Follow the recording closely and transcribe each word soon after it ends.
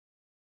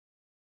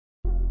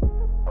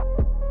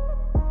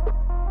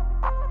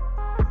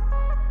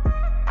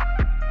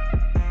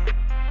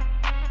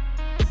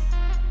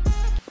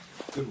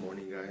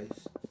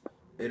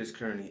It is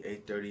currently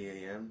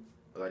 8:30 a.m.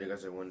 A lot of you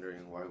guys are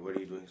wondering what are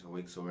you doing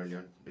awake so early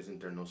on?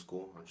 Isn't there no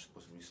school? I'm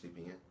supposed to be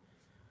sleeping in.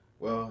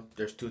 Well,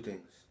 there's two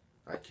things.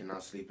 I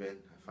cannot sleep in.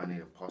 I find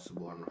it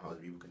impossible. I don't know how other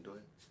people can do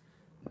it.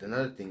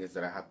 Another thing is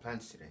that I have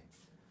plans today.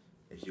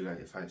 If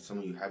some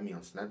of you have me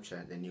on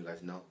Snapchat, then you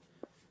guys know.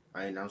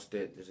 I announced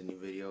it. There's a new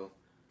video.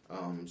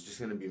 It's just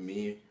gonna be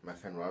me, my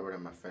friend Robert,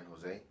 and my friend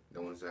Jose,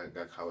 the ones that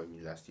got caught with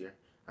me last year.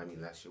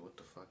 Last year. What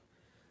the fuck?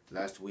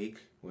 Last week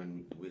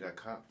when we got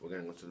caught, we're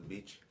gonna go to the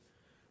beach.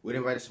 We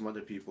invited some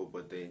other people,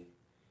 but they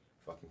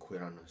fucking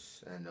quit on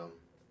us. And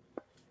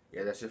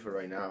yeah, that's it for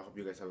right now. I hope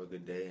you guys have a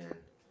good day, and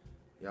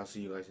yeah, I'll see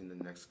you guys in the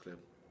next clip.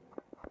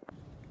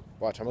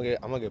 Watch, I'm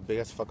gonna get big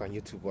as fuck on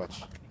YouTube.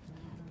 Watch,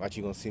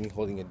 you gonna see me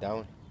holding it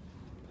down.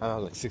 I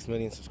have like 6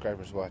 million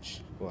subscribers.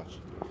 Watch.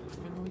 It's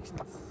been weeks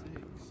since 6.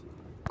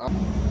 Alright,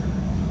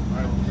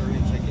 we're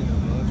already checking the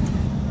bus.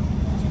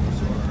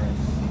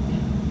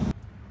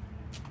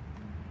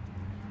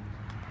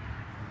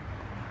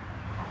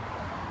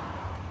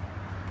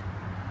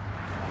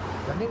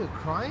 That nigga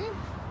crying?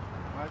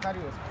 I thought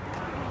he was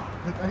crying.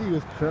 I thought he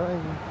was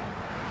crying.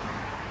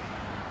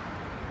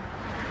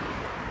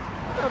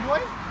 What's up,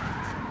 boy?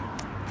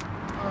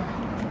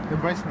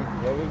 Embrace me.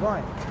 Where we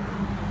going?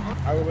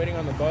 Alright, we're waiting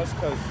on the bus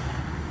because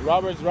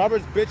Robert's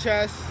bitch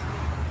ass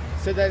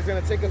said that he's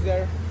gonna take us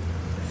there.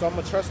 So I'm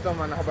gonna trust him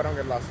and I hope I don't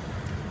get lost.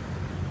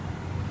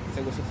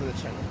 Say what's up to the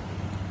channel.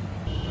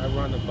 Alright,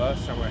 we're on the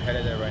bus and we're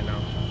headed there right now.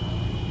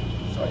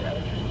 So yeah.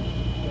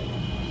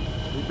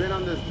 We've been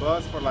on this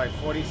bus for like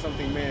 40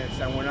 something minutes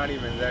and we're not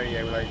even there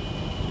yet.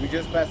 We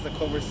just passed the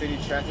Culver City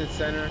Transit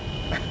Center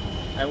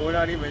and we're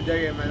not even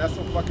there yet, man. That's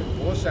some fucking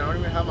bullshit. I don't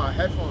even have my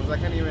headphones. I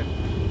can't even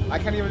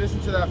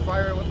listen to that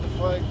fire. What the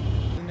fuck?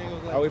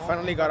 Oh, we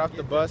finally got off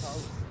the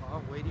bus.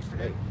 I'm waiting for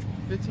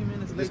 15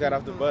 minutes. We just got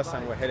off the bus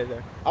and we're headed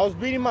there. I was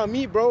beating my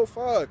meat, bro.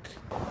 Fuck.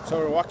 So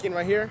we're walking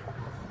right here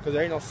because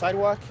there ain't no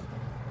sidewalk.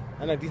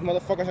 And like these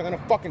motherfuckers are gonna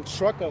fucking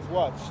truck us.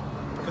 Watch.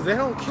 Because they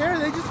don't care.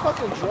 They just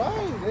fucking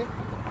drive.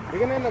 They're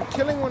gonna end up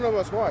killing one of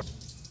us. Watch.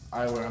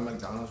 Alright, we're at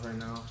McDonald's right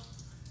now.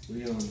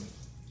 We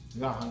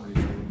got hungry,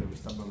 so we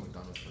stopped by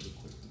McDonald's really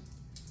quickly.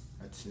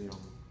 That's it.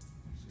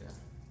 Yeah.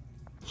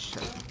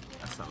 Shit.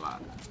 That's a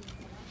lot.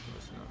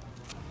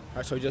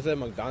 Alright, so we just left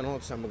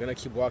McDonald's and we're gonna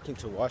keep walking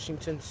to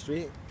Washington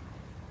Street.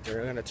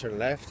 We're gonna turn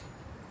left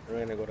and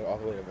we're gonna go all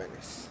the way to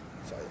Venice.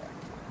 So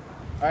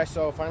yeah. Alright,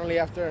 so finally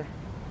after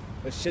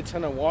a shit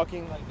ton of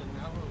walking. Like an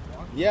hour of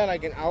walking? Yeah,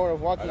 like an hour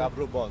of walking. I got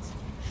blue balls.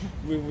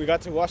 We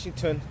got to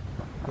Washington.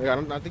 I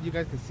don't think you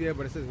guys can see it,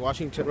 but it says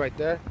Washington right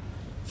there.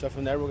 So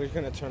from there we're just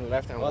gonna turn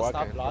left and walk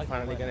and we're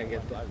finally gonna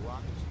get there.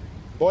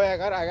 Boy, I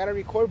gotta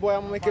record, boy.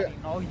 I'm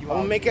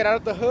gonna make it out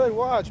of the hood.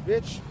 Watch,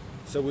 bitch.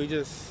 So we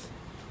just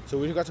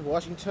got to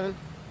Washington.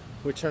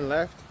 We turned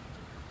left,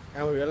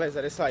 and we realized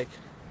that it's like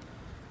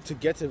to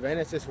get to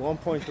Venice, it's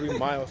 1.3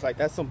 miles. Like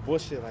that's some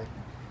bullshit. Like,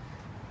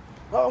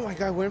 oh my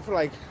god, we're in for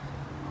like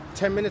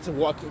 10 minutes of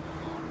walking.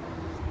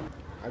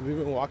 We've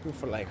been walking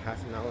for like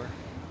half an hour,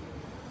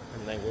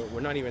 and like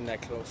we're not even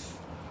that close.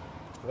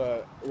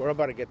 But we're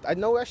about to get. I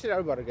know actually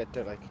I'm about to get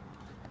there. Like,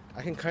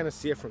 I can kind of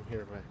see it from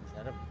here, but. Is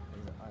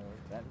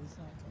that this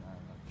side?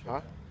 Huh?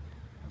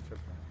 I'm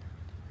tripping.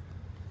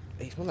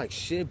 They smell like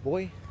shit,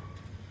 boy.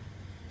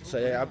 So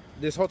yeah,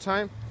 this whole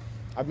time,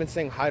 I've been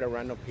saying hi to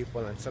random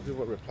people, and some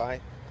people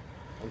reply,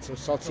 and some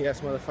salty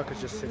ass motherfuckers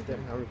just sit there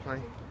and not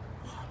replying.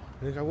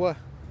 And they're like, what?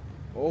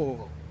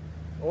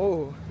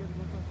 Oh.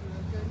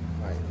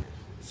 Right.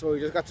 So we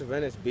just got to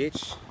Venice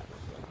Beach.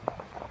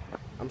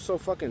 I'm so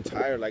fucking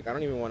tired. Like I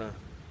don't even wanna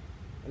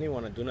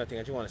do nothing.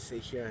 I just wanna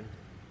sit here and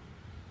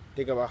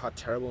think about how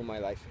terrible my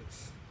life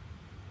is.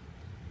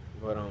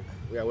 But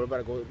yeah, we're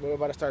about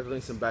to start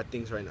doing some bad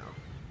things right now.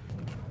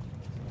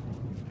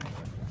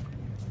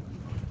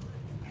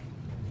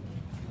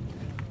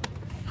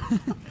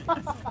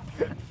 Come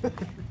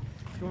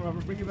on,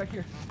 Robert, bring it back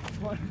here.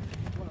 Come on,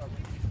 Robert.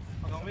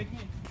 Don't make me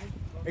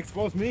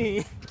expose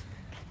me.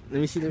 Let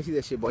me see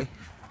that shit, boy.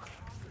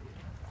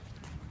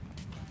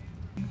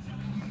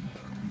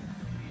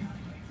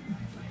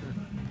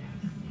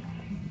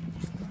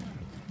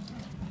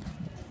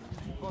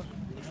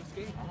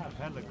 I have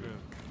hella grip.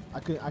 I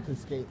can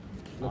skate.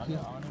 Look, I don't even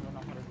know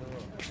how to do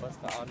it. What's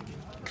the ollie?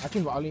 I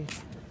can volley.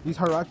 These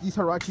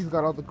Hirachis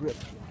got all the grip.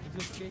 Is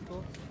this skate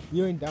go?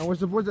 You ain't down. Where's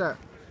the boards at?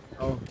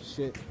 Oh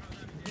shit.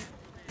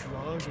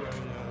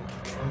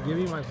 I'm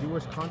giving my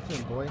viewers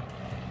content, boy.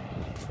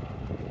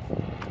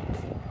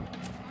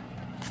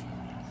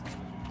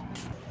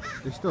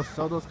 They still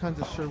sell those kinds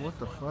of shirts. What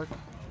the fuck?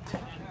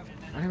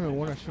 I haven't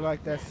worn a shirt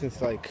like that since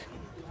 8th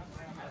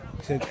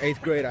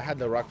grade. I had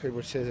the rock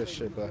paper scissors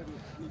shit, but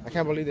I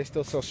can't believe they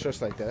still sell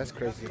shirts like that. That's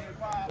crazy.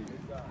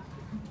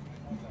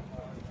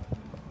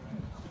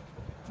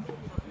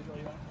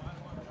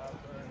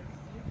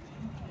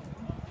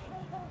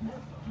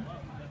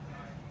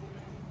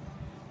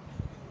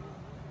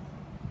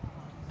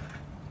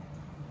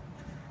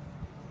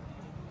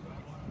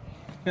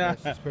 Yeah,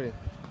 it's pretty.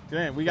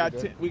 Damn, we got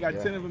Pretty 10, we got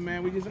good. 10 of them,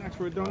 man. We just asked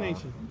for a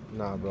donation.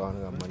 Nah, bro, I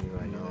don't got money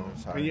right now. I'm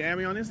sorry. Can you add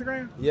me on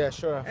Instagram? Yeah,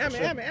 sure. Add me,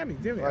 sure. add me, add me.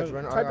 Damn it. Right,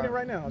 right, Type it in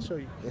right now. I'll show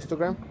you.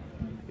 Instagram?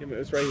 Yeah,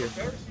 it's right here.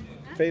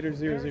 Fader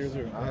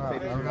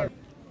 000.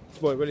 This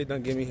boy really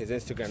done give me his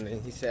Instagram,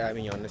 and he said add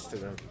me on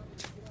Instagram.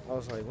 I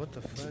was like, what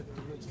the fuck?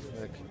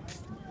 Like,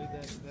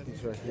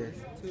 he's right here.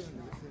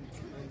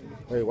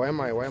 Wait, why am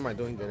I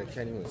doing that? I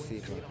can't even see,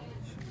 bro.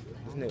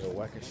 This nigga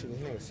whack as shit.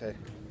 This nigga said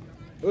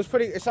it was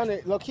pretty. It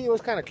sounded low key. It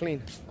was kind of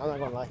clean. I'm not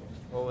gonna lie.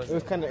 What was It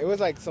was kind of. It was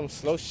like some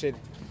slow shit,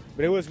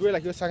 but it was weird.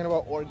 Like he was talking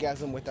about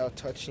orgasm without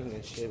touching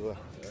and shit. But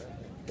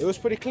it was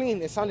pretty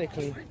clean. It sounded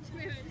clean.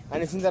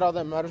 And isn't that all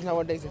that matters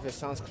nowadays? If it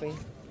sounds clean.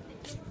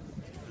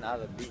 Now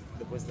the beat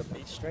was the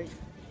beat straight.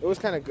 It was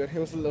kind of good. It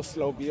was a little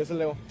slow beat. It was a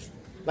little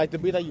like the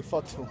beat that you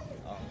fuck to.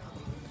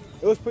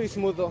 It was pretty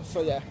smooth though.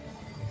 So yeah.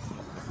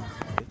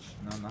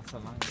 No, not so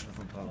long.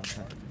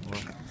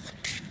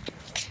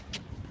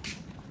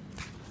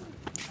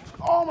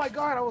 Oh my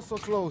god, I was so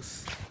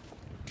close.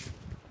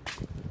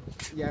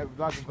 Yeah,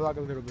 vlog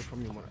a little bit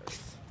from you,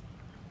 Mars.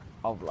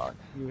 I'll vlog.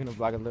 You gonna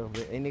vlog a little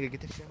bit? Hey nigga,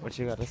 get this shit. What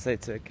you gotta say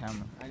to the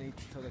camera? I need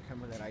to tell the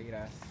camera that I eat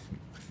ass.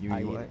 You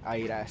eat what? I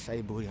eat ass. I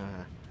eat booty.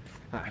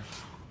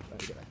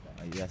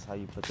 That's how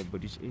you put the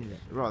booty.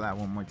 Roll that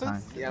one more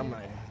time. Yeah, I'm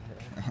like.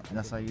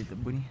 That's how you eat the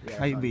booty. Yeah,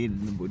 how you be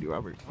eating the booty,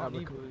 Robert?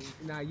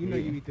 Nah, you know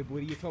you eat the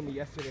booty. You told me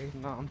yesterday.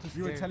 No, I'm just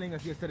You were telling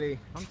us yesterday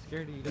I'm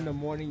scared to eat in the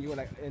morning. You were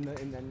like in the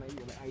night. You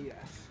were like I eat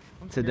ass.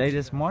 Today,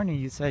 this morning,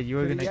 you said you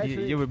were Today, gonna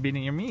actually- you were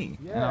beating your meat,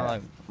 and Yeah. I'm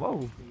like,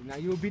 whoa. Now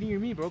you were beating your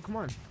meat, bro. Come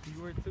on.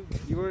 You were too.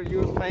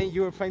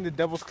 You were playing the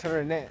devil's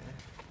clarinet.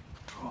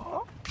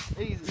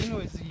 Hey, you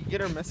know, you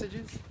get our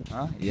messages?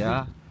 Huh?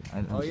 Yeah.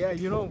 Oh yeah,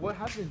 you know what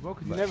happens, bro?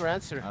 Cause you But never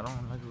answer. I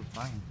don't like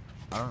replying.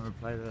 I don't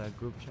reply to that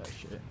group chat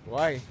shit.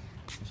 Why?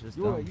 It's just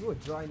You dumb. a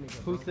dry nigga.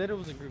 Who Bro. said it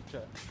was a group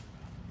chat?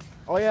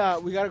 Oh yeah,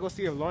 we gotta go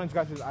see if Lawrence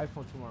got his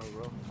iPhone tomorrow,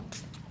 bro.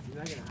 He's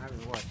not gonna have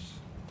it. Watch.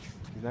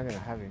 He's not gonna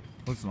have it.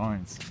 Who's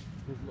Lawrence?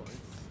 Who's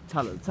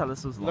Lawrence? Tell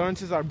us who's Lawrence.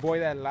 Lawrence is our boy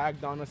that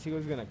lagged on us. He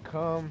was gonna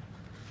come,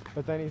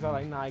 but then he's all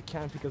like, "Nah, I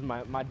can't because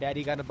my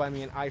daddy gotta buy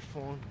me an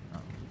iPhone."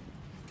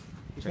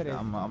 He Check said, it,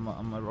 I'm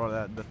gonna roll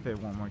that the fit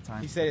one more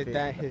time. he said The his fit,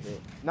 dad the his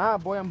fit. nah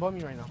boy, I'm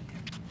bumming right now.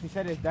 He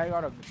said his daddy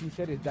got a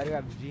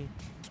G.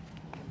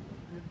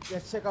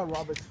 Let's check out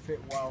Robert's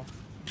fit. Wow,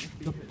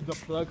 the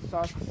plug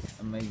socks,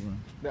 Amazing.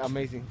 they're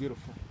amazing,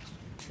 beautiful,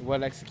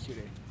 well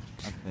executed.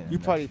 Okay, You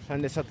probably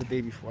planned this out the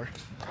day before.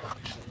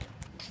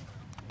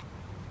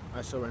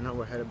 Alright, so right now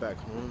we're headed back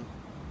home.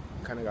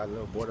 Kind of got a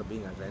little bored of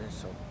being at Venice,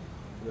 so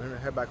we're gonna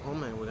head back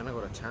home and we're gonna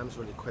go to Tams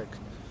really quick.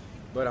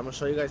 But I'm gonna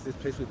show you guys this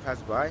place we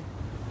passed by.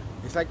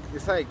 It's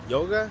like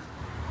yoga,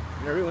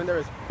 and everyone there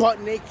is butt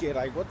naked.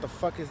 Like, what the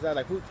fuck is that?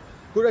 Like, who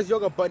does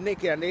yoga butt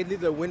naked and they leave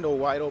the window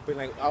wide open?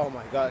 Like, oh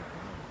my god,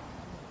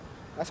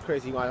 that's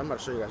crazy. I'm gonna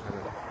show you guys right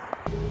now.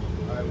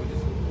 Alright,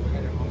 we're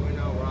heading home right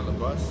now. We're on the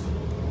bus.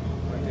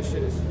 Like, this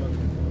shit is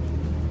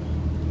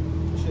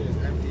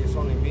empty. It's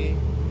only me,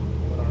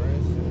 with our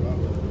wrist, and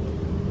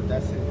Robert. But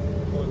that's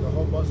it. The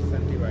whole bus is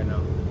empty right now.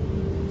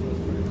 So it's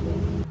pretty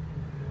cool.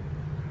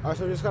 Alright,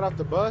 so we just got off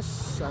the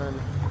bus and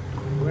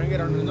we're gonna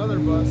get on another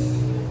bus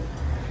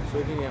so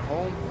we can get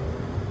home.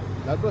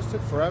 That bus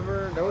took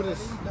forever. There was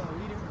this.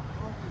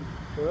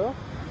 For real?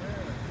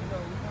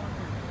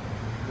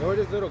 There was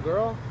this little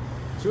girl.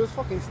 She was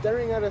fucking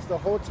staring at us the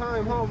whole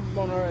time, huh,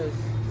 Monores?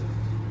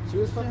 She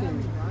was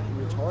fucking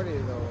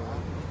retarded though.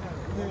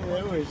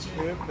 That was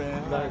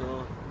tripping. I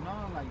know.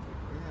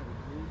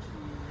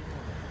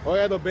 Oh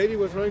yeah, the baby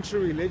was running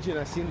through religion.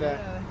 I seen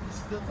that.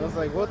 I was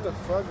like, what the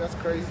fuck? That's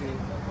crazy.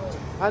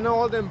 I know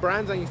all them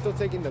brands and you still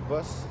taking the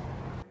bus.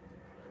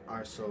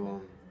 Alright,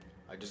 so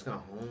I just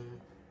got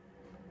home.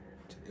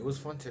 It was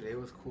fun today. It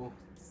was cool.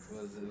 It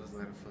was a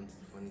lot of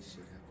funny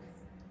shit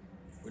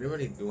happened. We didn't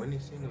really do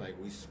anything. Like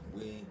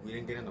we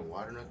didn't get in the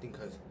water or nothing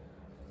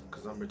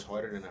because I'm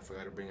retarded and I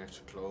forgot to bring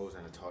extra clothes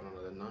and I told them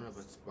that none of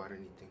us bought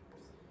anything.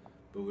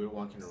 But we were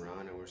walking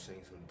around and we were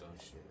saying some dumb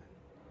shit. And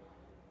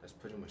that's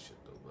pretty much it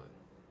though. But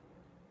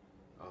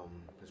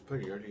it's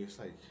pretty early. It's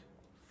like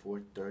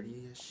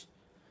 4:30ish.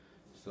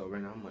 So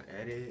right now I'm gonna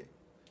edit.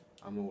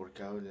 I'm gonna work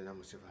out and I'm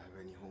gonna see if I have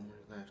any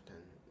homework left.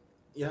 And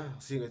yeah, I'll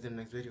see you guys in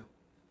the next video.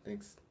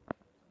 Thanks.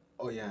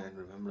 Oh yeah, and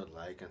remember to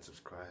like and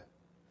subscribe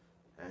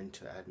and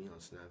to add me on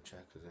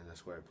Snapchat because then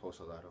that's where I post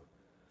a lot of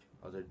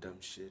other dumb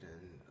shit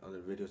and other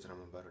videos that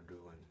I'm about to do.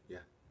 And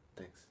yeah,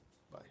 thanks.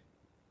 Bye.